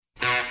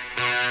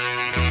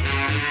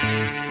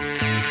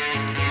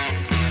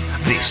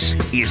This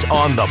is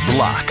On the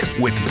Block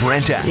with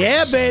Brent Axe.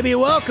 Yeah, baby,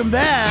 welcome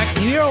back.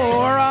 You're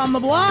on the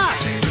block.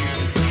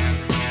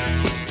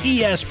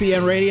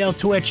 ESPN Radio,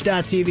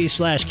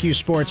 twitch.tv/Q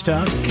Sports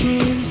Talk.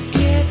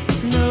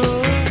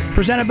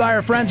 Presented by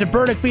our friends at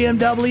Burdick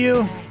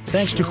BMW.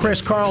 Thanks to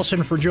Chris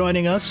Carlson for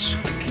joining us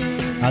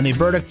on the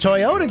Burdick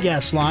Toyota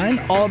guest line.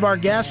 All of our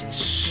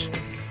guests,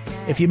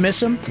 if you miss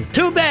them,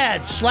 too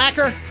bad,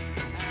 slacker.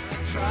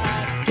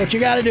 That's what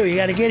you got to do. You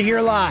got to get here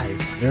live.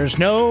 There's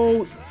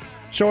no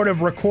sort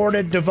of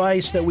recorded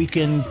device that we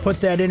can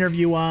put that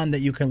interview on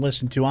that you can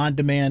listen to on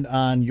demand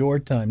on your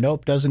time.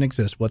 Nope, doesn't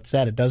exist. What's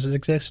that? It doesn't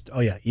exist?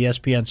 Oh, yeah,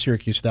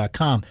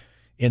 ESPNSyracuse.com.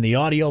 In the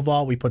audio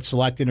vault, we put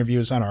select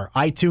interviews on our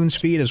iTunes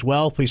feed as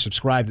well. Please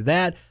subscribe to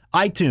that.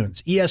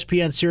 iTunes,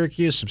 ESPN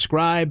Syracuse,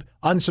 subscribe,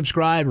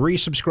 unsubscribe,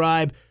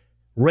 resubscribe,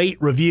 rate,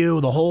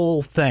 review, the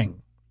whole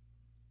thing.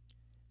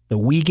 The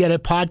We Get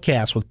It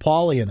podcast with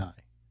Paulie and I.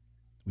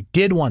 We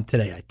did one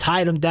today. I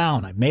tied him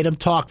down. I made him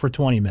talk for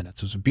 20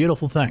 minutes. It was a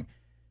beautiful thing.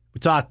 We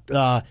talked.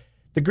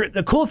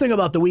 The cool thing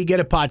about the We Get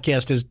It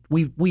podcast is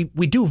we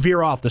do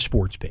veer off the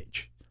sports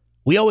page.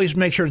 We always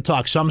make sure to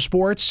talk some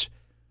sports,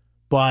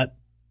 but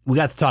we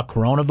got to talk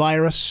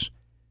coronavirus.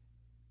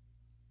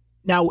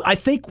 Now, I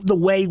think the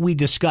way we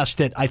discussed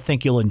it, I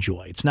think you'll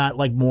enjoy. It's not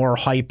like more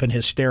hype and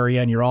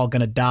hysteria and you're all going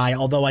to die.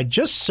 Although I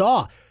just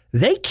saw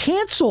they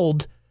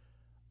canceled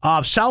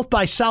South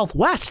by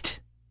Southwest.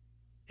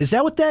 Is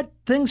that what that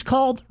thing's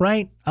called,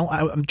 right?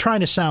 I'm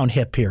trying to sound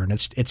hip here, and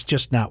it's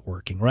just not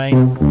working, right?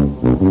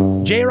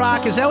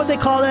 J-Rock, is that what they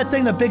call that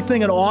thing, the big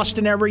thing in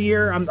Austin every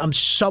year? I'm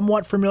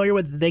somewhat familiar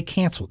with it. They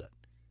canceled it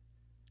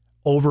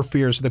over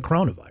fears of the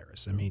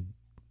coronavirus. I mean,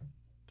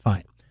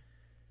 fine.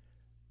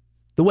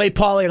 The way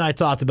Paulie and I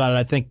talked about it,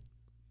 I think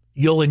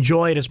you'll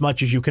enjoy it as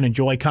much as you can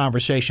enjoy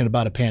conversation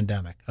about a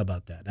pandemic. How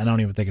about that? I don't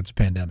even think it's a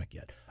pandemic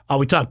yet.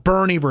 We talked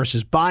Bernie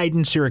versus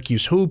Biden,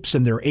 Syracuse hoops,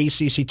 and their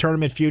ACC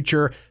tournament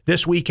future.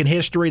 This week in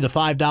history, the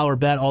 $5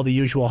 bet, all the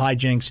usual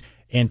hijinks,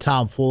 and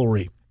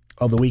tomfoolery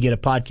of the We Get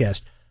It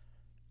podcast.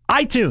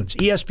 iTunes,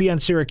 ESPN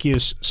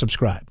Syracuse,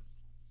 subscribe.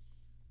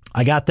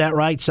 I got that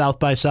right? South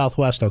by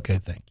Southwest? Okay,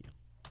 thank you.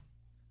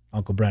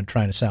 Uncle Brent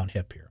trying to sound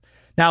hip here.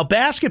 Now,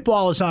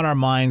 basketball is on our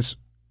minds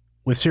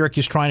with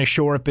Syracuse trying to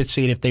shore up its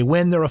seed. If they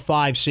win, they're a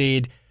 5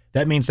 seed.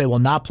 That means they will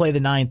not play the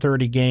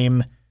 9:30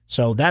 game.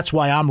 So that's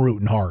why I'm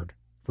rooting hard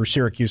for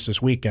Syracuse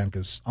this weekend,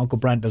 because Uncle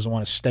Brent doesn't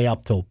want to stay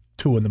up till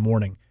 2 in the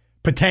morning,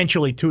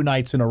 potentially 2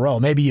 nights in a row,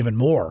 maybe even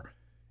more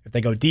if they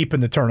go deep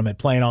in the tournament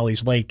playing all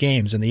these late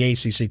games in the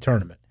ACC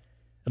tournament.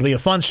 It'll be a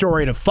fun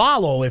story to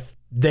follow if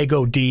they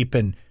go deep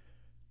and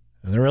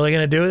they're really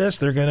going to do this.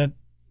 They're going to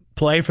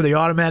play for the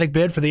automatic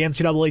bid for the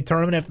NCAA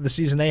tournament after the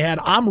season they had.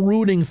 I'm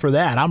rooting for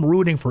that. I'm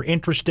rooting for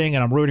interesting,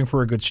 and I'm rooting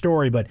for a good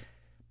story, but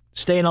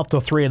staying up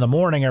till 3 in the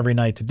morning every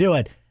night to do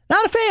it,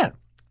 not a fan.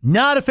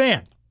 Not a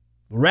fan.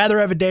 Rather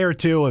have a day or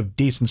two of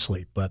decent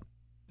sleep, but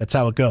that's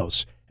how it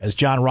goes. As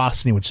John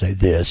Rothstein would say,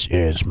 this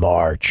is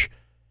March.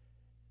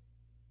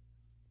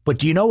 But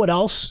do you know what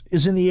else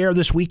is in the air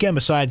this weekend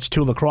besides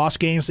 2 lacrosse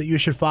games that you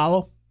should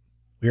follow?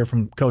 We heard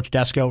from Coach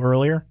Desko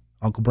earlier.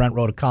 Uncle Brent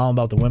wrote a column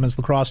about the women's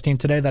lacrosse team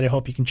today that I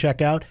hope you can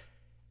check out.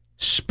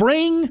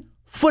 Spring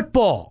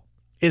football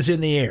is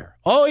in the air.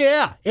 Oh,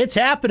 yeah, it's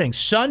happening.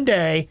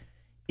 Sunday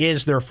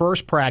is their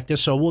first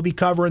practice, so we'll be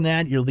covering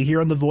that. You'll be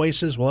hearing the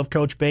voices. We'll have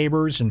Coach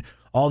Babers and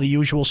all the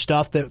usual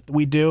stuff that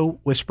we do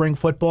with spring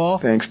football.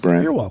 Thanks,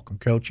 Brent. You're welcome,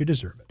 Coach. You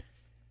deserve it.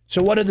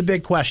 So what are the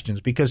big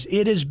questions? Because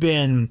it has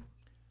been,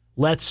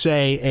 let's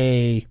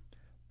say,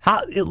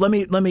 let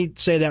me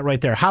say that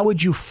right there. How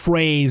would you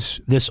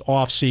phrase this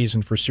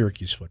offseason for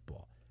Syracuse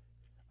football?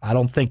 I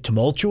don't think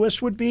tumultuous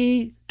would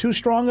be too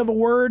strong of a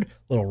word.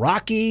 A little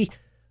rocky.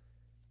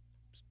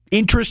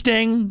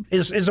 Interesting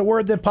is a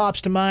word that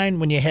pops to mind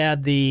when you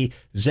had the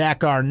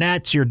Zach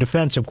Arnett's your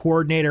defensive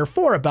coordinator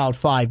for about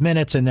 5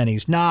 minutes, and then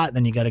he's not.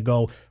 Then you got to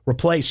go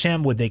replace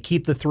him. Would they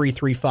keep the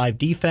 3-3-5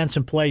 defense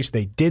in place?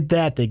 They did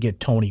that. They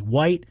get Tony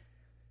White.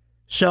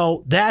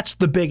 So that's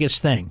the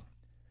biggest thing.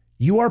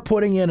 You are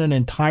putting in an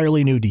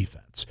entirely new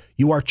defense.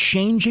 You are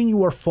changing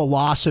your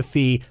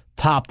philosophy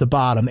top to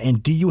bottom,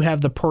 and do you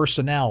have the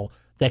personnel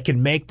that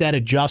can make that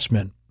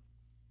adjustment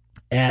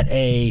at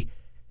a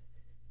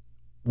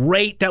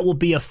rate that will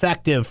be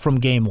effective from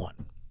game one?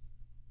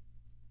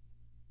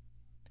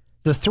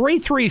 The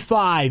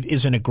 3-3-5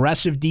 is an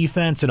aggressive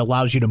defense. It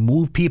allows you to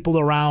move people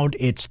around.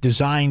 It's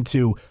designed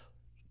to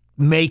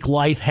make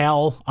life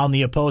hell on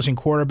the opposing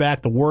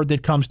quarterback. The word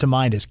that comes to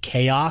mind is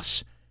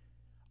chaos.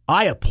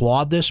 I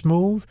applaud this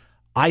move.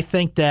 I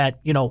think that,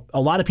 a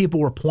lot of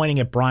people were pointing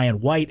at Brian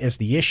White as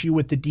the issue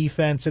with the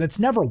defense, and it's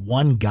never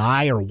one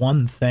guy or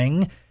one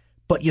thing.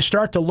 But you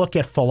start to look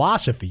at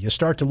philosophy. You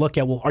start to look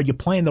at, well, are you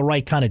playing the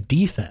right kind of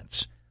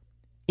defense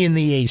in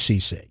the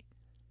ACC?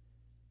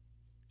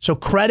 So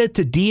credit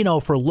to Dino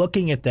for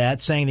looking at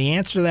that, saying the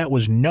answer to that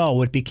was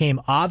no. It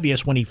became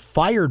obvious when he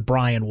fired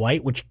Brian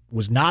White, which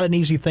was not an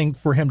easy thing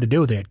for him to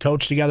do. They had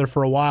coached together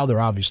for a while. They're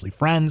obviously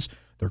friends.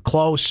 They're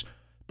close.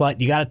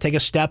 But you got to take a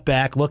step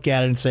back, look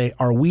at it, and say,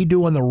 are we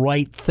doing the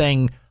right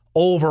thing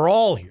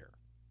overall here?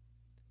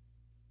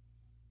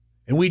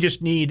 and we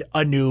just need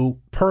a new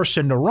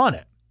person to run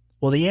it.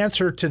 Well, the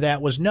answer to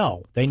that was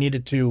no. They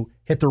needed to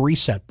hit the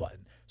reset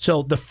button.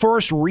 So the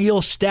first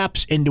real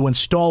steps into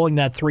installing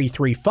that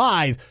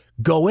 3-3-5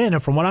 go in,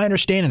 and from what I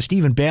understand, and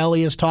Stephen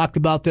Bailey has talked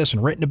about this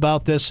and written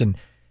about this, and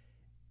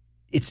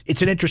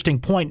it's an interesting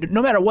point.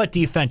 No matter what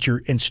defense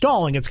you're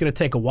installing, it's going to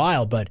take a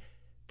while, but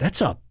the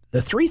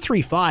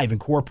 3-3-5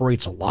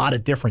 incorporates a lot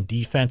of different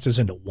defenses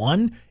into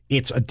one.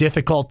 It's a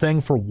difficult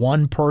thing for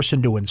one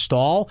person to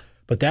install,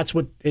 but that's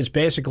what is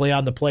basically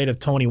on the plate of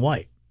Tony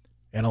White.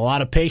 And a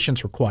lot of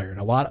patience required.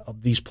 A lot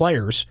of these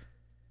players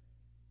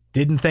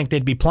didn't think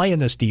they'd be playing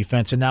this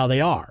defense, and now they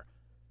are.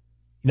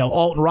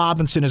 Alton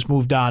Robinson has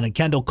moved on, and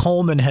Kendall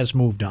Coleman has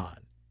moved on.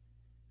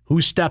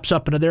 Who steps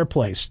up into their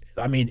place?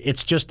 I mean,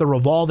 it's just the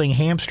revolving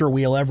hamster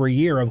wheel every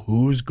year of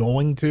who's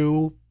going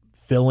to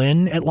fill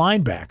in at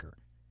linebacker.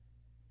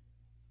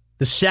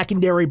 The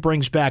secondary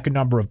brings back a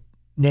number of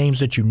names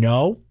that you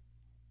know.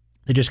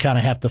 They just kind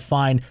of have to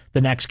find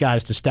the next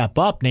guys to step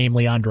up,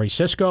 namely Andre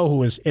Sisco,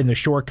 who is in the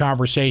short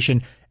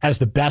conversation as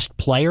the best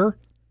player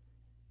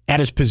at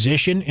his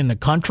position in the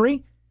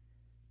country.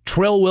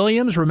 Trill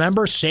Williams,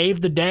 remember,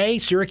 saved the day.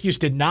 Syracuse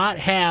did not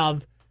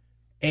have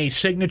a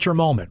signature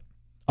moment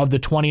of the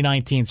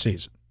 2019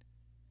 season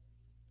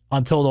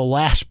until the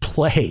last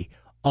play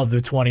of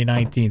the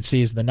 2019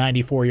 season, the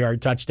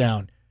 94-yard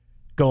touchdown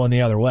going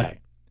the other way.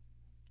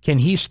 Can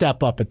he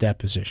step up at that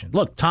position?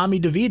 Look, Tommy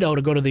DeVito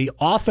to go to the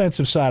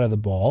offensive side of the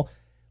ball.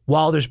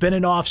 While there's been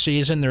an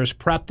offseason, there's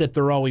prep that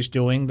they're always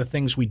doing, the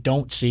things we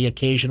don't see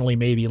occasionally,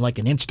 maybe like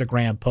an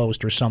Instagram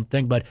post or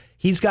something, but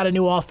he's got a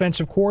new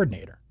offensive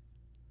coordinator.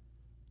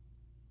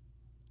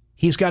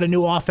 He's got a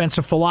new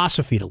offensive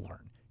philosophy to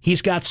learn.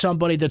 He's got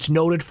somebody that's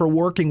noted for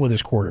working with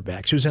his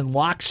quarterbacks, who's in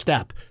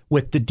lockstep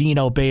with the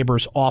Dino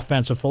Babers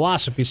offensive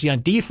philosophy. See,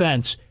 on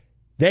defense,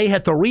 they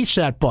hit the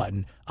reset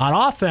button. On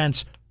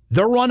offense,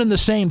 they're running the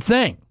same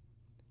thing.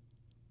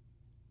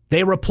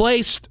 They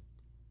replaced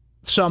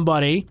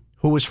somebody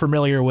who was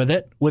familiar with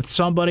it with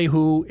somebody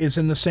who is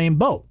in the same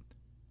boat,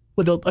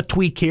 with a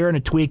tweak here and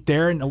a tweak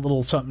there and a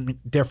little something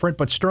different.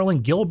 But Sterling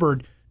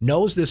Gilbert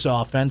knows this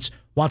offense,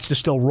 wants to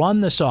still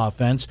run this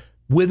offense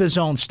with his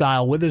own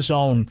style, with his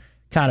own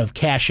kind of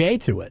cachet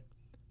to it,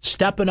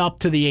 stepping up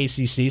to the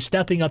ACC,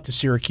 stepping up to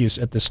Syracuse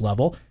at this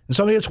level, and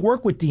somebody that's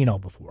worked with Dino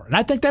before. And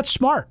I think that's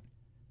smart.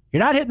 You're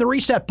not hitting the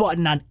reset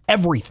button on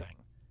everything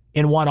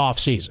in one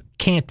offseason.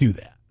 Can't do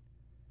that.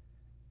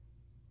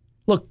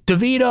 Look,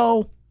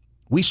 DeVito,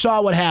 we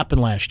saw what happened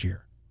last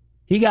year.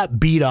 He got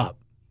beat up.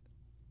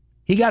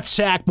 He got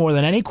sacked more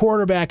than any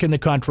quarterback in the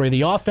country.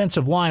 The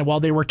offensive line, while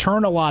they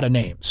return a lot of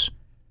names,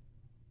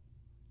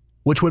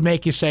 which would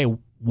make you say,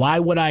 why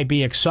would I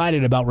be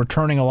excited about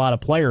returning a lot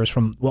of players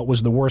from what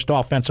was the worst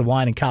offensive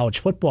line in college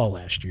football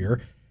last year?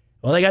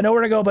 Well, they got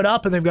nowhere to go but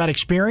up, and they've got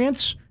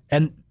experience.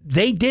 And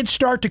they did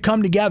start to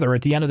come together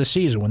at the end of the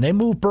season. When they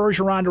moved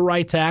Bergeron to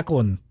right tackle,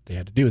 and they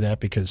had to do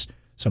that because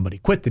somebody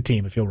quit the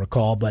team, if you'll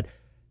recall, but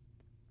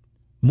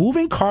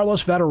moving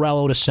Carlos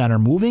Vettorello to center,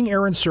 moving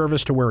Aaron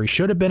Service to where he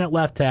should have been at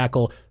left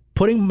tackle,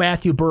 putting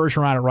Matthew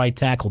Bergeron at right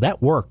tackle,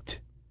 that worked.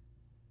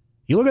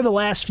 You look at the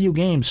last few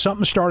games,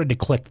 something started to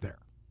click there.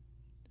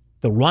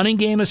 The running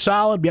game is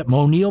solid. Yep,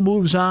 O'Neal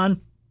moves on,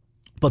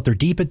 but they're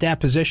deep at that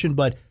position.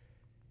 But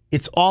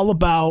it's all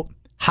about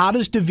how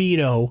does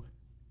DeVito,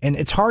 and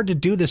it's hard to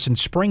do this in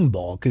spring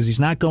ball because he's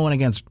not going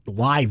against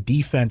live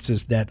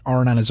defenses that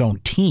aren't on his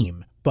own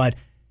team. But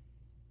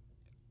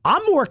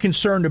I'm more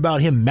concerned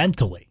about him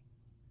mentally.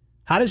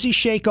 How does he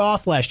shake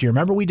off last year?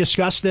 Remember we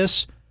discussed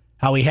this,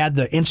 how he had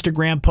the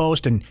Instagram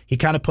post and he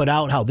kind of put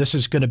out how this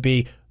is going to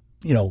be,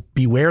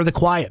 beware the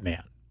quiet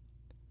man.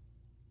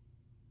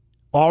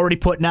 Already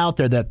putting out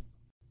there that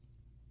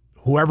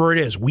whoever it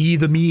is, we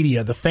the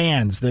media, the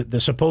fans, the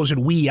supposed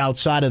we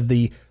outside of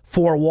the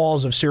four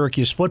walls of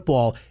Syracuse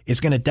football is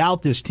going to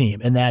doubt this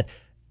team, and that,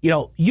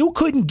 you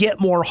couldn't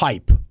get more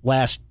hype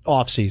last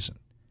offseason.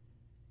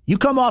 You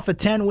come off a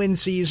 10-win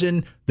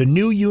season, the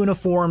new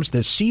uniforms,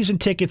 the season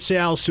ticket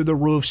sales through the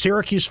roof,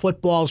 Syracuse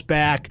football's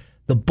back,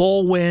 the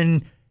bowl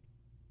win.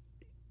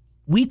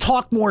 We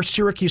talked more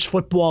Syracuse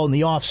football in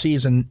the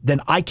offseason than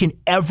I can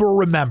ever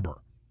remember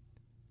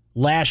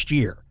last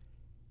year.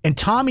 And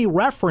Tommy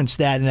referenced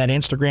that in that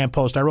Instagram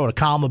post. I wrote a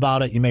column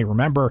about it. You may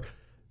remember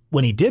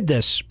when he did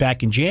this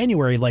back in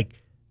January,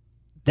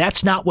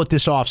 that's not what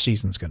this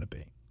offseason is going to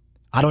be.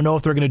 I don't know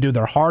if they're going to do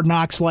their Hard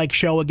Knocks-like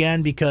show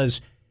again because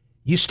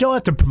you still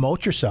have to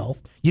promote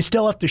yourself. You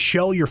still have to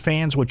show your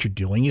fans what you're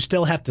doing. You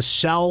still have to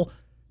sell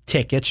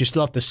tickets. You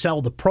still have to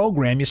sell the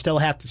program. You still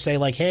have to say,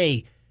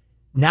 hey,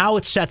 now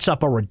it sets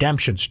up a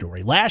redemption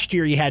story. Last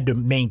year you had to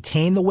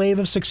maintain the wave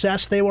of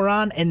success they were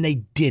on, and they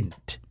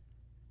didn't.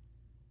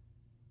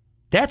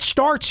 That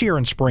starts here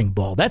in spring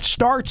ball. That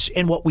starts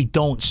in what we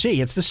don't see.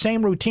 It's the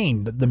same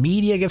routine. The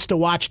media gets to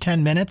watch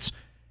 10 minutes,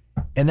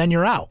 and then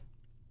you're out.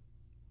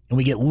 And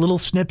we get little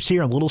snips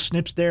here, little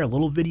snips there, a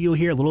little video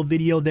here, a little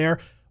video there.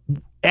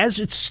 As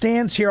it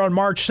stands here on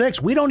March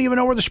 6th, we don't even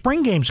know where the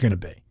spring game's going to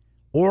be.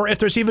 Or if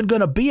there's even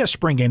going to be a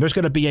spring game. There's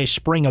going to be a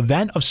spring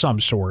event of some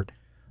sort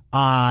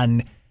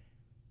on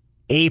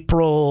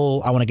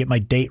April, I want to get my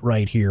date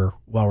right here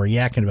while we're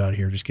yakking about it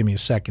here. Just give me a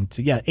second.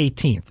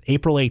 18th.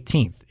 April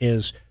 18th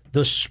is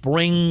the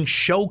spring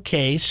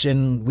showcase,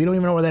 and we don't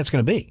even know where that's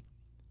going to be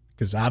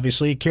because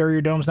obviously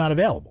Carrier Dome's not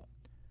available.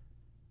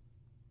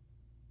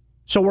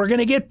 So we're going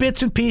to get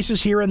bits and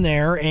pieces here and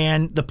there,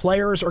 and the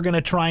players are going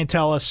to try and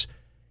tell us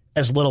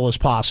as little as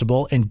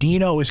possible, and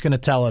Dino is going to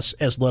tell us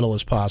as little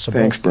as possible.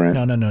 Thanks, Brent.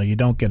 No, you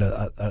don't get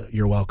a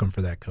you're welcome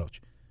for that,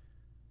 Coach.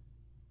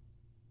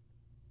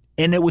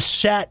 And it was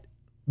set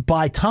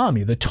by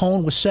Tommy. The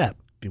tone was set.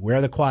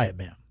 Beware the quiet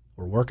man.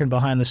 We're working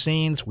behind the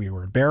scenes. We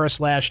were embarrassed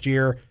last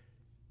year,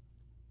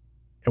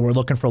 and we're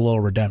looking for a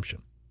little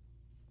redemption.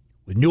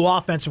 With new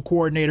offensive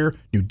coordinator,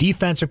 new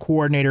defensive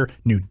coordinator,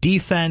 new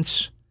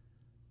defense,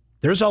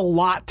 there's a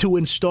lot to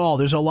install.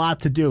 There's a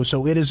lot to do.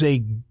 So it is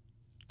a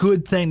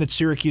good thing that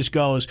Syracuse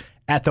goes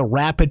at the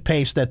rapid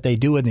pace that they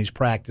do in these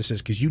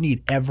practices because you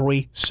need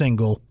every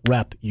single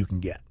rep you can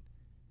get.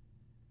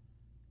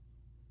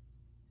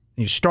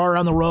 You start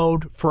on the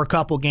road for a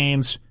couple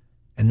games,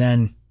 and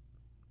then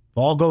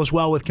all goes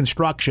well with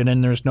construction,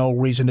 and there's no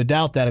reason to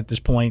doubt that at this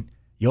point.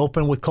 You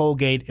open with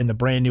Colgate in the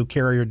brand-new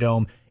Carrier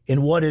Dome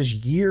in what is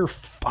year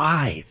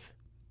 5.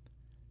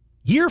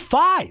 Year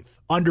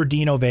 5 under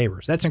Dino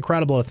Babers. That's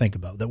incredible to think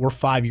about, that we're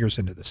 5 years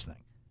into this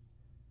thing.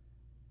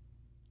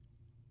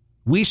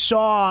 We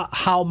saw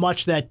how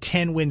much that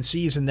 10-win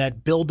season,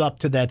 that build-up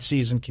to that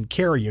season can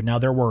carry you. Now,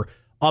 there were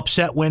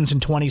upset wins in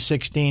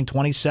 2016,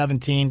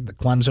 2017, the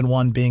Clemson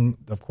one being,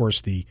 of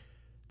course, the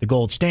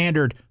gold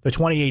standard. The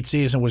 28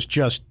 season was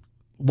just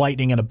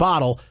lightning in a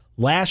bottle.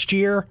 Last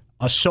year,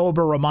 a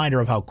sober reminder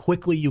of how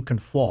quickly you can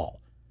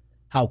fall,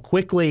 how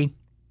quickly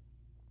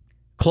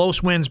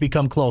close wins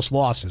become close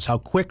losses, how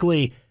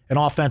quickly an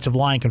offensive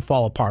line can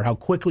fall apart, how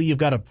quickly you've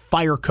got to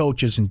fire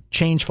coaches and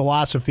change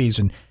philosophies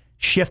and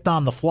shift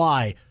on the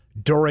fly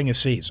during a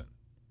season.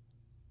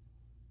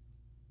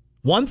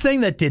 One thing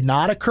that did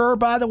not occur,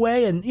 by the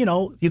way, and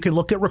you can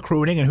look at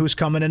recruiting and who's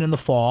coming in the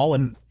fall,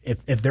 and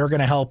if they're going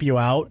to help you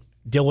out.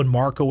 Dylan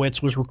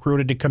Markowitz was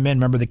recruited to come in.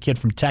 Remember the kid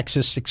from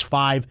Texas,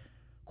 6'5",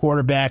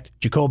 quarterback.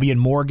 Jacobian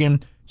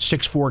Morgan,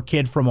 6'4"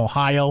 kid from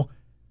Ohio.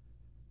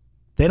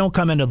 They don't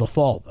come into the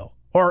fall, though.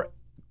 Or,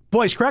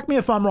 boys, correct me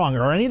if I'm wrong.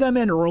 Are any of them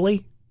in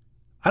early?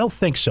 I don't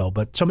think so,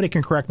 but somebody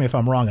can correct me if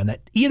I'm wrong on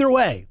that. Either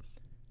way,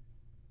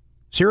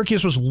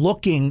 Syracuse was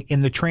looking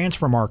in the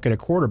transfer market at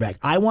quarterback.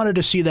 I wanted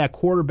to see that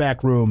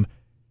quarterback room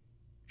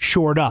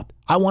shored up.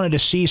 I wanted to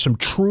see some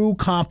true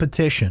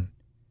competition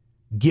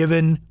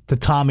given to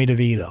Tommy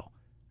DeVito.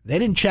 They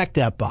didn't check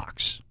that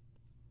box.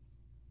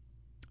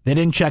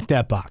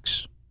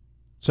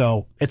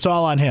 So it's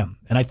all on him.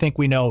 And I think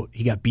we know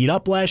he got beat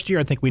up last year.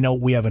 I think we know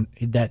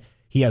that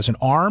he has an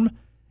arm.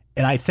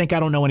 And I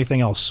don't know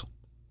anything else.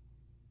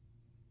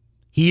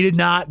 He did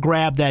not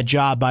grab that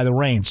job by the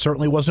reins.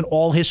 Certainly wasn't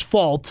all his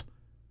fault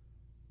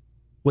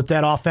with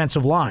that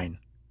offensive line.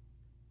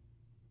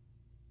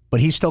 But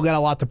he's still got a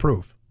lot to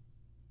prove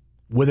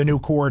with a new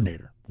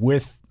coordinator,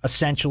 with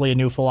essentially a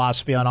new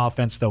philosophy on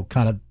offense, though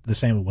kind of the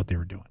same with what they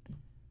were doing.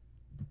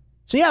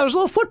 So, there's a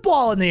little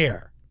football in the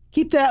air.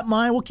 Keep that in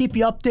mind. We'll keep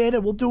you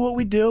updated. We'll do what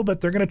we do,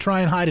 but they're going to try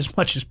and hide as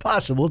much as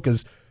possible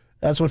because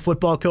that's what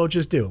football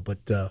coaches do. But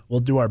we'll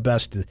do our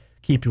best to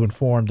keep you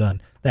informed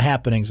on the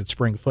happenings at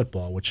spring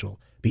football, which will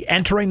be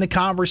entering the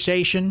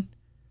conversation.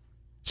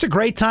 It's a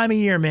great time of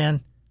year,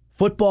 man.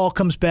 Football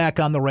comes back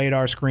on the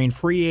radar screen.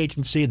 Free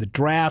agency, the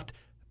draft,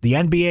 the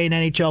NBA and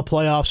NHL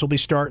playoffs will be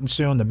starting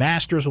soon. The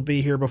Masters will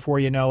be here before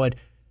you know it.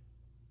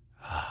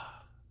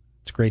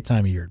 It's a great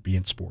time of year to be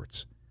in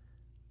sports.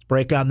 Let's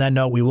break on that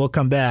note. We will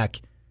come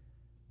back.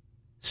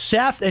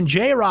 Seth and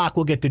J-Rock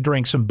will get to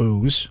drink some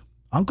booze.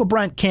 Uncle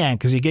Brent can't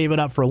because he gave it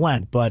up for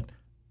Lent, but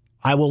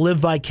I will live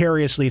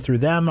vicariously through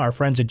them. Our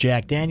friends at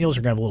Jack Daniels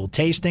are going to have a little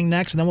tasting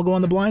next, and then we'll go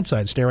on the blind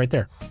side. Stay right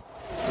there.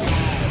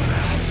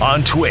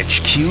 On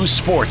Twitch, Q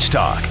Sports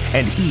Talk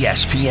and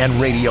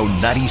ESPN Radio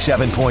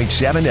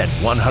 97.7 and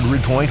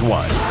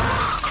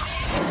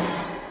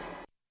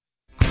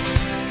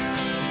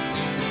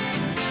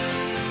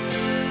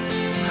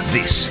 100.1.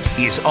 This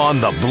is On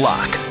the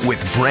Block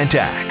with Brent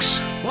Axe.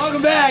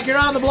 Welcome back. You're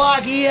On the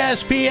Block,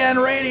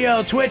 ESPN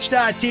Radio,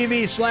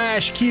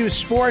 twitch.tv/Q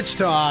Sports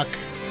Talk.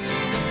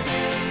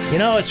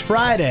 It's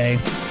Friday.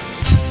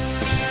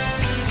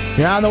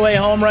 You're on the way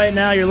home right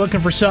now. You're looking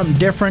for something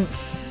different.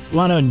 You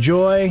want to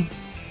enjoy,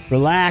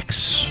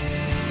 relax,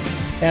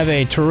 have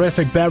a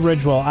terrific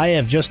beverage. Well, I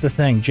have just the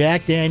thing.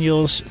 Jack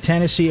Daniel's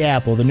Tennessee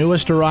Apple, the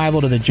newest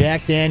arrival to the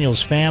Jack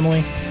Daniel's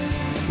family.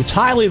 It's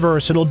highly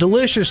versatile,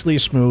 deliciously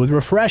smooth,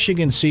 refreshing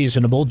and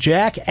seasonable.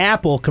 Jack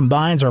Apple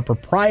combines our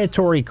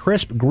proprietary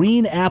crisp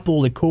green apple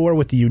liqueur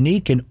with the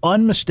unique and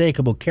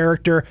unmistakable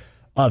character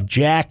of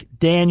Jack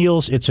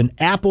Daniel's. It's an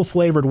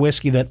apple-flavored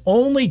whiskey that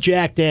only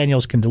Jack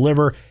Daniel's can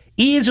deliver.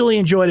 Easily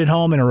enjoyed at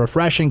home in a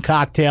refreshing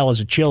cocktail as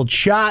a chilled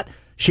shot,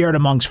 shared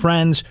amongst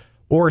friends,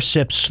 or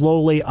sip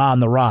slowly on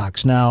the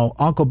rocks. Now,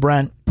 Uncle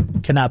Brent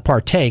cannot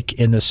partake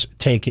in this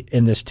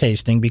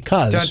tasting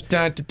because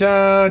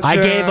I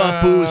gave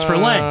up booze for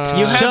Lent.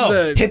 You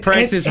have the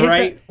Price is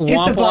Right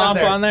womp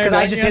womp on there. Because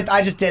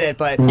I just did it,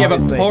 but yeah, but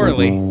obviously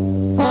poorly.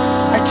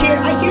 I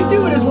can't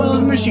do it as well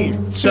as a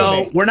machine.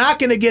 So we're not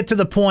going to get to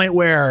the point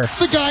where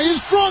the guy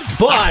is drunk.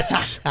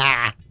 But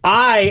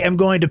I am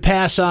going to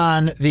pass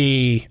on I'm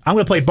going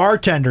to play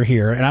bartender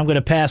here, and I'm going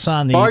to pass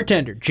on the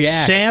bartender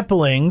Jack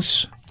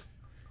samplings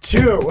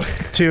to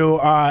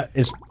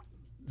is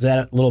that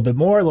a little bit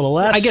more, a little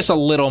less? I guess a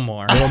little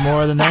more. A little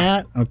more than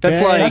that. Okay,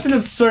 that's an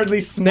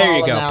absurdly small. There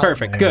you go. amount.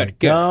 Perfect. There Good. we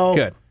go.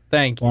 Good.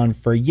 Thank you. One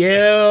for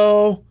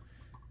you,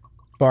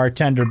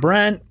 bartender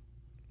Brent.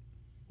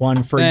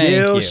 One for Thank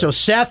you. So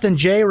Seth and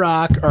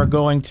J-Rock are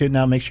going to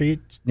now make sure you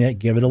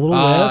give it a little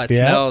Oh, whiff. it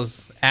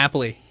smells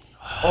appley.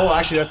 Oh,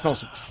 actually, that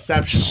smells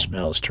exceptional.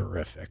 Smells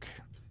terrific.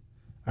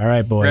 All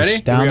right, boys.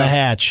 Ready? Down Here we the go.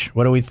 hatch.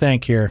 What do we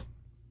think here?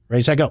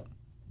 Ready, set, go.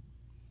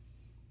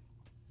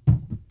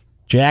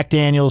 Jack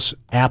Daniel's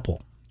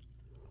apple.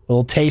 A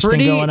little tasting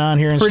going on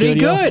here in pretty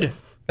studio. good.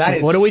 That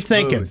is What are we smooth.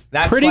 thinking?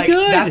 That's Pretty like,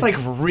 good. That's like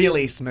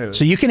really smooth.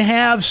 So you can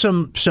have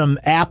some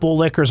apple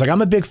liquors. Like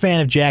I'm a big fan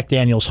of Jack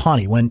Daniel's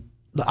Honey. When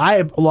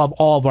I love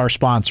all of our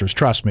sponsors,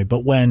 trust me.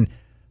 But when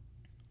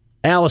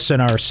Allison,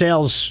 our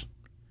sales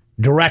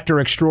director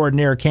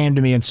extraordinaire, came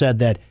to me and said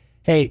that,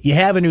 hey, you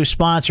have a new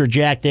sponsor,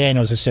 Jack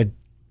Daniels, I said,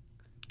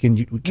 can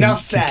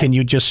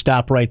you just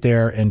stop right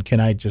there and can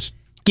I just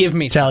Give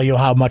me tell you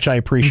how much I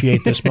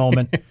appreciate this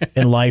moment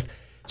in life?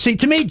 See,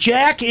 to me,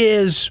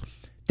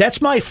 that's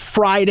my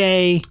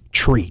Friday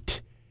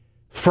treat.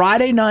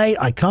 Friday night,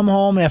 I come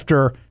home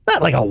after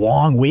not like a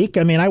long week.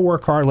 I mean, I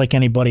work hard like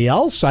anybody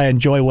else. I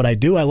enjoy what I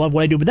do. I love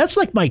what I do. But that's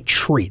like my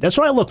treat. That's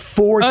what I look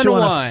forward to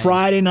on a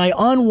Friday night.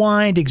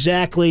 Unwind,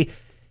 exactly.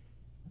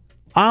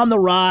 On the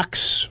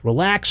rocks,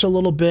 relax a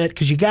little bit,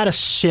 because you got to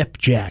sip,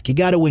 Jack. You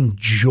got to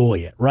enjoy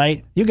it,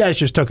 right? You guys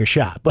just took a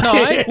shot. But No,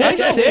 I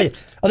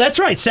sipped. Oh, that's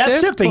right. Seth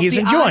sipping. Well, He's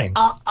see, enjoying.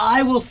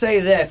 I will say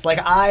this. Like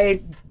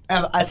I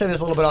said this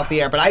a little bit off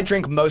the air, but I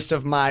drink most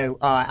of my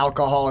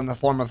alcohol in the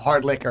form of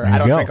hard liquor. I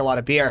don't drink a lot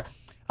of beer.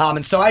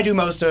 And so I do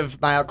most of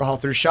my alcohol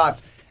through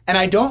shots. And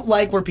I don't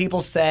like where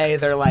people say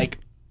they're like,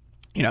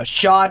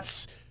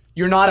 shots,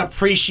 you're not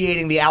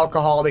appreciating the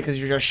alcohol because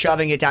you're just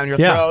shoving it down your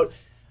throat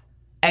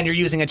and you're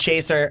using a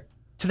chaser.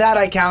 To that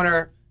I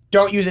counter,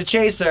 don't use a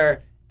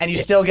chaser and you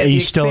still get the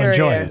experience.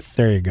 Still enjoy it.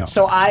 There you go.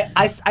 So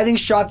I think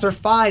shots are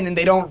fine and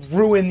they don't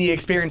ruin the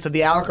experience of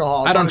the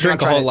alcohol. I don't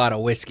drink a whole lot of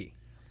whiskey.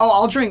 Oh,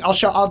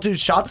 I'll do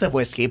shots of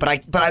whiskey,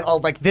 but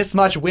I'll like this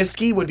much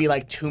whiskey would be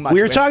like too much.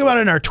 We were whiskey. talking about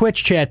it in our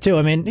Twitch chat too.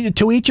 I mean,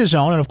 to each his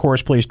own, and of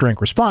course, please drink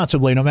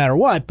responsibly, no matter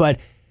what. But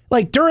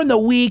like during the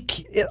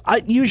week,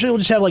 I usually will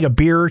just have like a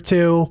beer or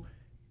two.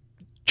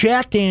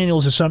 Jack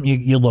Daniels is something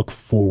you look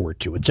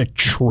forward to. It's a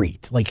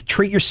treat. Like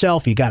treat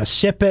yourself. You got to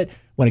sip it.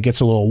 When it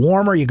gets a little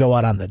warmer, you go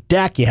out on the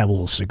deck. You have a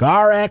little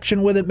cigar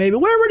action with it, maybe.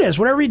 Whatever it is,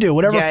 whatever you do,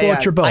 whatever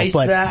floats your boat.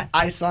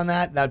 Ice on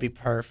that, that'd be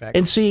perfect.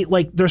 And see,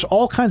 like, there's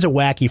all kinds of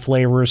wacky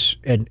flavors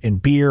in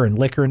beer and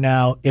liquor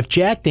now. If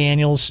Jack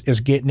Daniels is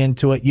getting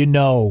into it, you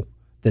know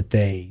that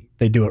they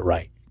do it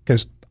right.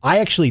 Because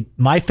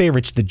my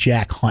favorite's the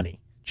Jack Honey.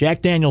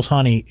 Jack Daniels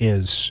Honey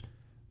is,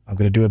 I'm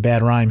going to do a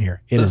bad rhyme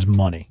here. It is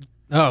money.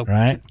 Oh,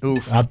 right?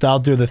 Oof. I'll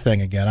do the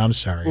thing again. I'm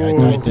sorry.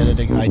 I did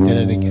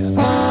it again.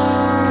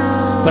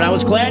 But I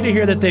was glad to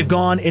hear that they've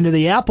gone into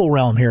the Apple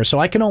realm here, so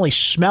I can only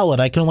smell it.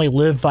 I can only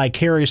live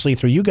vicariously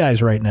through you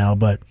guys right now,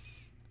 but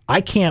I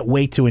can't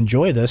wait to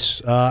enjoy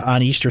this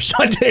on Easter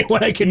Sunday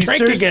when I can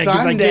drink again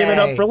because I gave it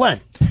up for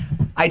Lent.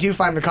 I do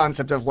find the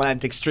concept of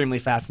Lent extremely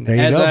fascinating.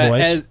 There you go,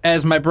 boys.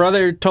 As my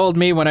brother told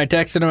me when I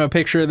texted him a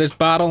picture of this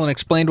bottle and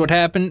explained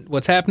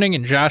what's happening,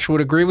 and Josh would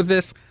agree with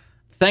this,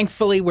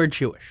 thankfully we're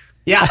Jewish.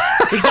 Yeah,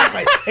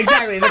 exactly.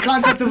 The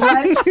concept of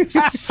Lent,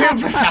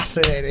 super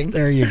fascinating.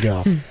 There you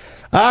go.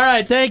 All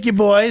right, thank you,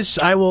 boys.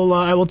 I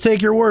will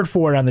take your word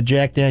for it on the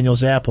Jack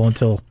Daniels apple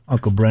until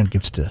Uncle Brent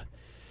gets to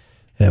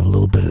have a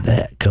little bit of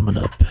that coming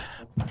up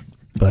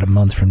about a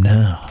month from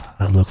now.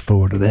 I look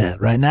forward to that.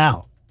 Right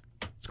now,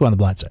 let's go on the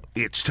blind side.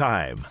 It's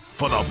time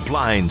for the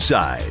blind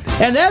side.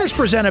 And that is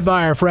presented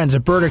by our friends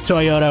at Burdick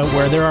Toyota,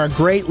 where there are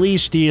great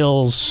lease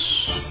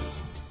deals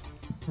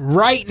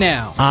right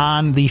now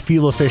on the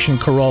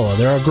fuel-efficient Corolla.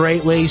 There are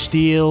great lease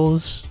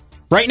deals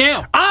right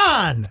now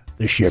on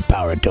the sheer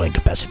power and towing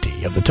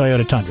capacity of the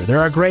Toyota Tundra. There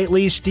are great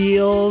lease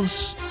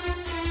deals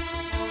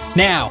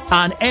now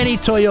on any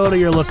Toyota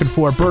you're looking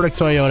for. Burdick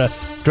Toyota,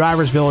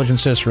 Drivers Village in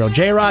Cicero.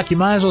 J-Rock, you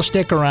might as well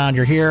stick around.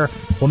 You're here.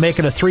 We'll make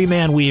it a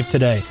three-man weave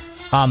today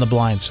on the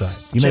blind side.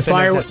 You may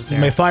fire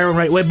one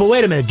right away. But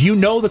wait a minute. Do you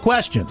know the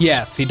questions?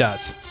 Yes, he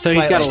does. So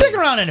he's got to stick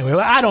around anyway.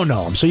 I don't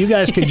know them, so you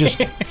guys can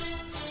just...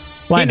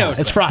 Why not?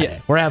 It's Friday.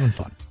 Yes. We're having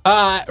fun.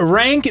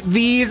 Rank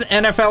these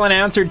NFL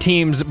announcer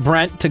teams,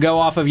 Brent, to go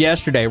off of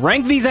yesterday.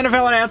 Rank these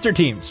NFL announcer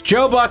teams.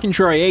 Joe Buck and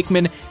Troy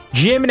Aikman,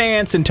 Jim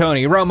Nantz and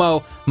Tony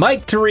Romo,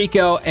 Mike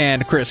Tirico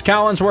and Chris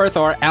Collinsworth,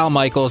 or Al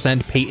Michaels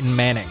and Peyton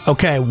Manning.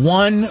 Okay,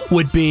 one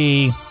would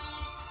be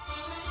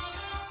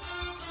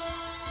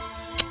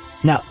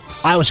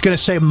I was going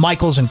to say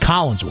Michaels and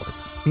Collinsworth.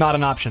 Not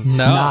an option.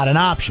 No. Not an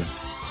option.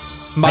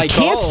 Michael I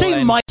can't say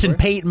and- Mike and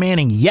Peyton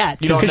Manning yet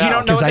Because you don't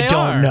know because what I they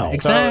don't are. know.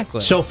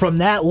 Exactly. So from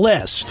that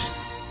list,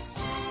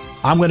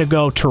 I'm going to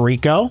go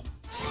Tirico,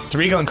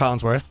 Tirico and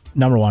Collinsworth.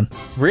 number 1.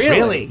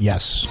 Really?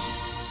 Yes,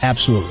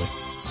 absolutely.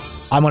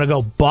 I'm going to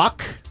go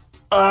Buck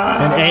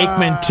and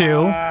Aikman 2,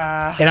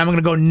 and I'm going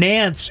to go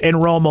Nance and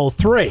Romo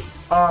 3.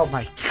 Oh,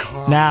 my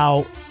God.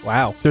 Now,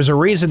 Wow. there's a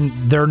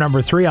reason they're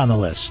number 3 on the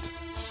list,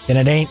 and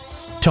it ain't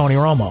Tony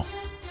Romo.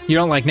 You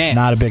don't like Nance?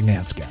 Not a big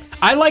Nance guy.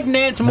 I like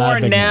Nance Not more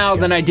a big now Nance guy.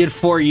 than I did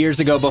 4 years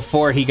ago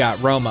before he got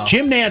Romo.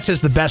 Jim Nance has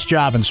the best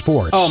job in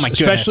sports. Oh, my goodness,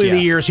 especially the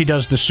yes. years he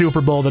does the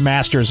Super Bowl, the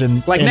Masters,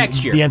 and Like and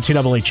next year. the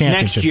NCAA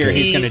championship. Next year, game.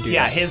 he's gonna do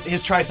Yeah, that. his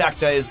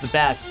trifecta is the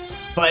best.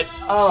 But,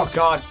 oh,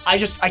 God, I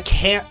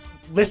can't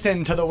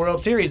listen to the World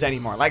Series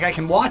anymore. Like, I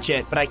can watch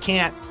it, but I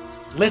can't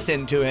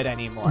listen to it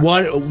anymore.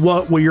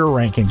 What will your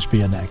rankings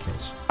be in that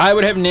case? I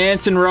would have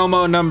Nance and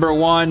Romo number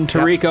 1,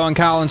 Tirico and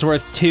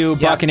Collinsworth 2,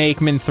 Buck and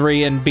Aikman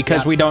 3, and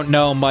because we don't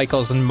know,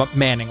 Michaels and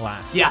Manning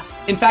last. Yeah.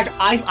 In fact,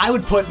 I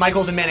would put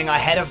Michaels and Manning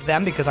ahead of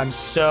them because I'm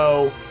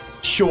so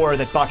sure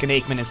that Buck and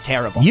Aikman is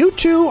terrible. You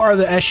two are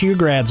the SU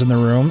grads in the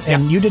room,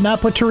 and you did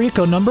not put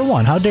Tirico number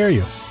 1. How dare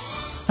you?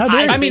 How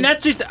dare you? I mean,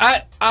 that's just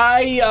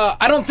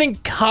I don't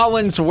think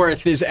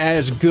Collinsworth is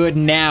as good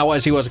now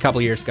as he was a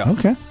couple years ago.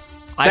 Okay.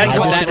 I think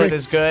That's- Collinsworth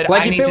is good.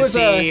 Like, I if need it to was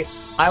see.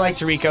 I like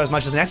Tirico as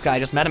much as the next guy. I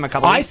just met him a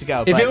couple weeks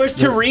ago. If but- it was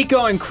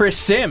Tirico and Chris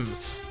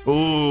Sims,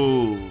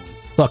 Ooh.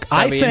 Look,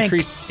 I that'd be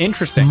think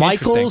interesting.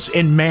 Michaels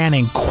and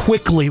Manning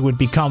quickly would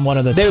become one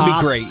of the They would be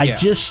top. great, I yeah.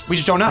 just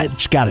don't know. I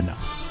just got to know.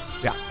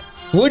 Yeah.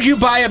 Would you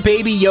buy a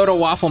baby Yoda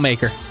waffle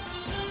maker?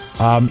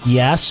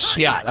 Yes.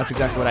 Yeah, that's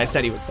exactly what I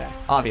said he would say.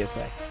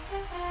 Obviously.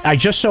 I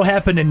just so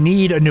happen to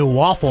need a new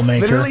waffle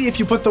maker. Literally, if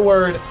you put the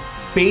word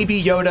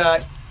Baby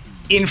Yoda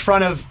in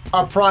front of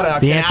a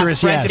product, The and answer ask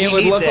is Brent yes. if It he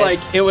would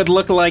needs look it would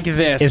look like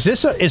this.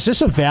 Is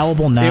this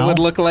available now? It would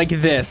look like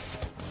this.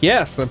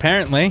 Yes,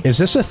 apparently. Is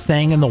this a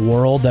thing in the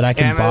world that I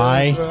can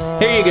buy?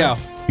 Here you go.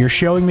 You're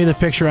showing me the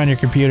picture on your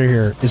computer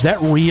here. Is that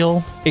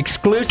real?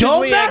 Exclusively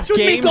Don't mess at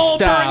with me, GameStop.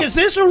 Goldberg. Is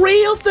this a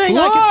real thing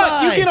Look, I can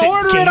buy? you It's can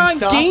at order it on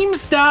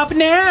GameStop? GameStop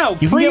now. You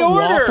can get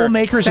Pre-order. waffle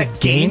makers at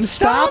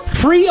GameStop?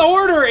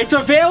 Pre-order. It's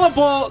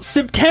available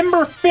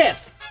September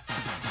 5th.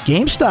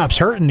 GameStop's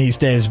hurting these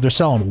days if they're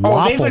selling waffle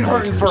Oh, they've been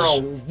hurting makers. for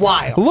a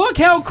while. Look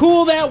how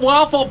cool that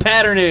waffle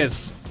pattern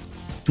is.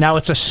 Now,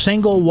 it's a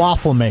single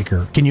waffle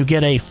maker. Can you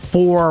get a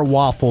 4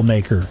 waffle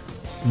maker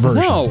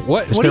version? No,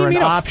 what Is do there you an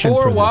mean option a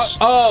for four this?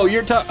 Oh,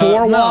 you're talking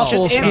 4 no.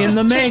 waffles in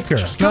the maker.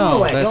 Just Google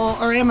No, it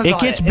that's- or Amazon. It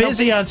gets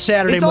busy It's- on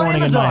Saturday it's on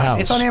morning in Amazon. my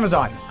house. It's on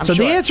Amazon. I'm So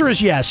sure. the answer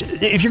is yes.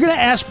 If you're going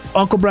to ask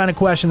Uncle Brown a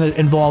question that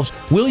involves,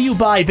 will you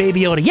buy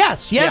Baby Yoda?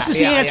 Yes. Yes is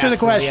the answer to the is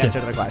question. The answer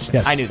to the question.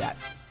 Yes. I knew that.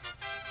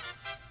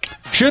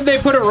 Should they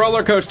put a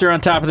roller coaster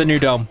on top of the new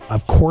dome?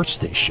 Of course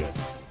they should.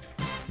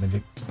 I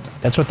mean,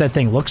 that's what that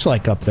thing looks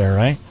like up there,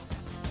 right?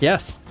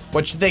 Yes.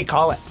 What should they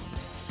call it?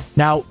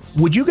 Now,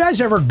 would you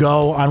guys ever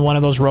go on one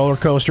of those roller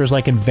coasters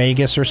like in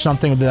Vegas or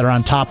something that are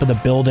on top of the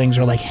buildings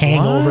or like hang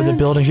over the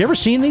buildings? You ever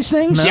seen these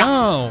things?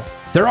 No.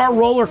 There are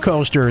roller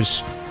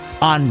coasters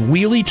on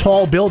really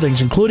tall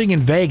buildings, including in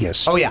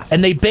Vegas. Oh, yeah.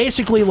 And they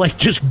basically like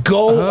just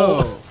go.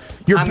 Oh.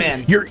 You're, I'm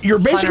in. You're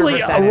basically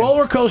 100% a in.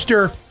 roller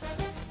coaster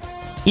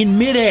in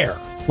midair,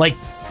 like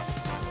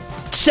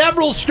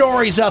several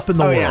stories up in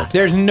the Oh, world. yeah.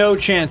 There's no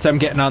chance I'm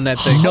getting on that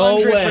thing. No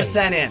way.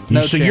 100% in.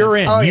 No so chance. you're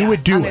in. Oh, you yeah.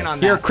 would do I'm it. in on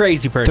that. You're a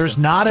crazy person. There's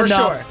not For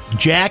enough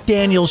Jack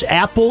Daniels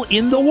apple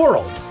in the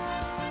world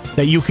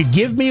that you could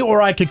give me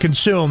or I could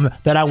consume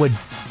that I would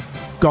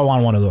go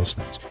on one of those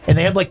things. And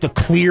they have like the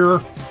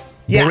clear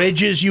Yeah.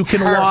 bridges you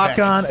can walk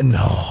Perfect. on.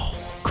 No.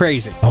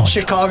 crazy.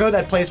 Chicago,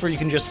 that place where you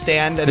can just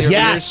stand at The your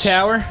Yes. Sears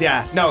Tower?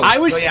 Yeah, no. I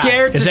was oh, yeah.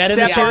 scared Is to that in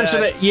the step Sears?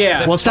 onto the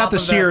Yeah. Well, it's not top the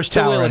of the- Sears the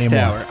Tower Willis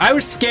anymore. Tower. I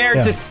was scared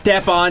Yeah. to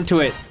step onto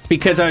it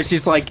because I was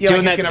just like You're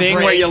doing like, that it's gonna thing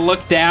break. where you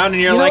look down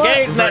and you're You know like, what?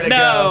 hey, it's not, Vertigo.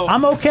 no.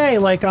 I'm okay,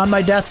 like on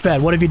my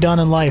deathbed. What have you done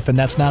in life? And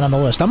that's not on the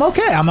list. I'm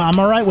okay. I'm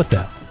all right with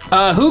that.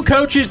 Who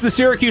coaches the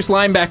Syracuse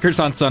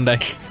linebackers on Sunday?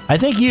 I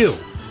think you.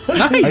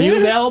 Nice. Are you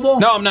available?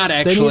 No, I'm not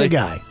They need actually. a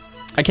guy.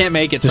 I can't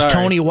make it. Does Sorry.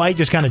 Tony White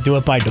just kind of do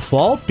it by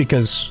default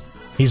because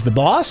he's the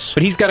boss?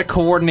 But he's got to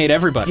coordinate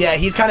everybody. Yeah,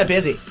 he's kind of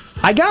busy.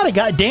 I got a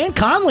guy. Dan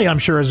Conley, I'm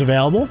sure, is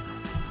available.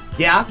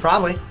 Yeah,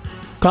 probably.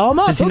 Call him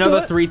up. Does he He'll know do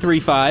the it.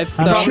 335?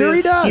 I'm Probably sure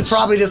he does. He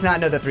probably does not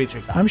know the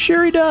 335. I'm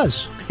sure he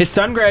does. His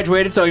son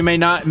graduated, so he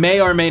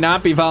may or may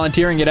not be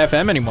volunteering at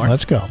FM anymore.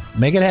 Let's go.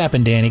 Make it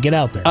happen, Danny. Get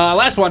out there.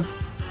 Last one.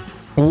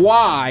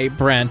 Why,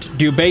 Brent,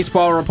 do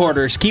baseball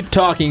reporters keep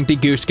talking to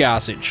Goose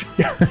Gossage?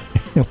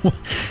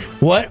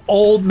 What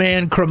old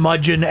man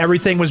curmudgeon,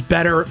 everything was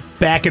better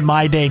back in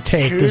my day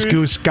take does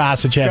Goose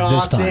Gossage have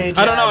this time? Gossage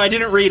I don't know. has- I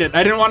didn't read it.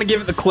 I didn't want to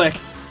give it the click.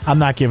 I'm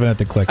not giving it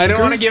the click. I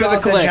don't want to Goose give it the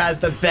Gossage click. has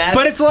the best.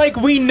 But it's like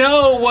we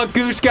know what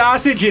Goose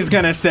Gossage is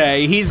going to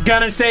say. He's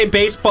going to say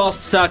baseball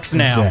sucks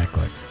now.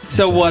 Exactly.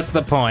 So what's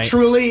the point?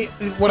 truly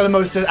one of the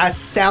most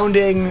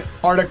astounding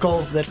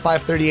articles that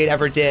 538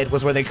 ever did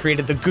was where they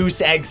created the goose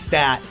egg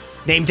stat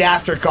named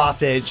after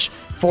Gossage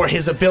for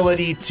his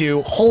ability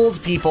to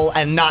hold people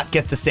and not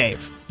get the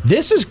save.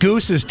 This is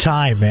Goose's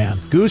time, man.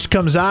 Goose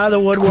comes out of the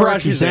woodwork.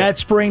 Crushes He's it. at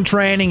spring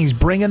training. He's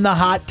bringing the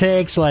hot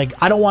takes. Like,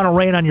 I don't want to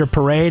rain on your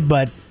parade,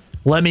 but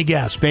let me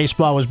guess.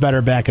 Baseball was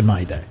better back in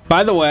my day.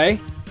 By the way,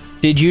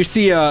 did you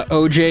see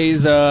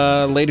OJ's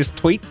latest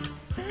tweet?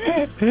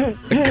 The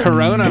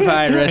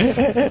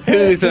coronavirus,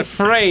 who's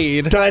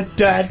afraid? Dun,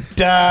 dun,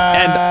 dun.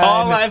 And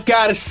all I've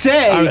got to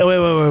say,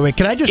 Wait.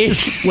 Can I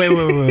just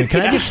wait?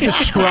 Can I just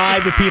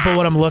describe to people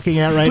what I'm looking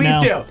at right Please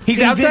now? do. he's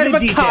In outside of a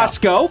vivid detail.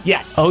 Costco.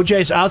 Yes.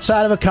 OJ's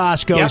outside of a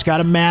Costco. Yep. He's got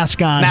a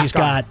mask on. Mask He's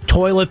on. got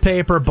toilet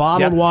paper,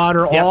 bottled Yep.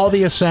 water, Yep. all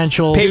the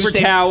essentials. Paper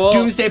towel.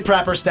 Doomsday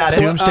prepper status.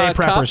 Doomsday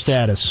prepper cups.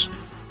 status.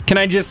 Can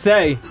I just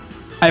say,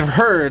 I've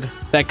heard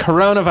that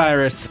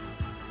coronavirus,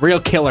 real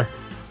killer.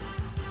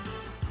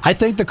 I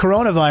think the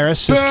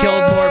coronavirus has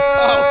killed more.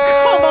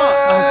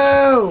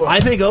 Oh, I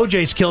think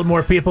OJ's killed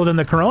more people than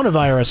the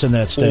coronavirus in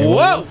that state. Whoa.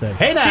 What do you think?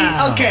 Hey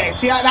now.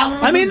 See, that one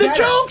was I mean, the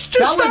better. jokes just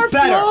that was start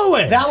better.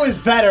 flowing. That was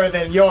better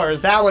than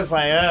yours. That was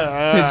like,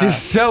 It's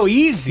just so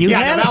easy. You yeah,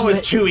 had no, that it.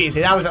 was too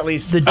easy. That was at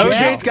least The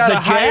OJ's got the a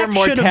higher Jack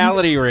should've-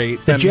 mortality rate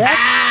The than Jack.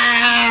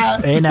 Ah!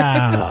 Hey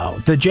now.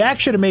 The Jack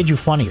should have made you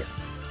funnier.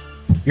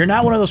 You're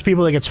not one of those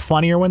people that gets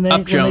funnier when they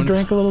Jones.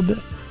 drink a little bit.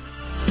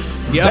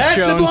 Yup, That's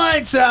Jones. the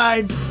blind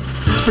side.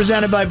 It's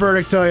presented by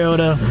Burdick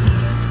Toyota.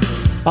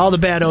 All the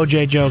bad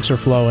OJ jokes are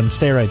flowing.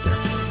 Stay right there.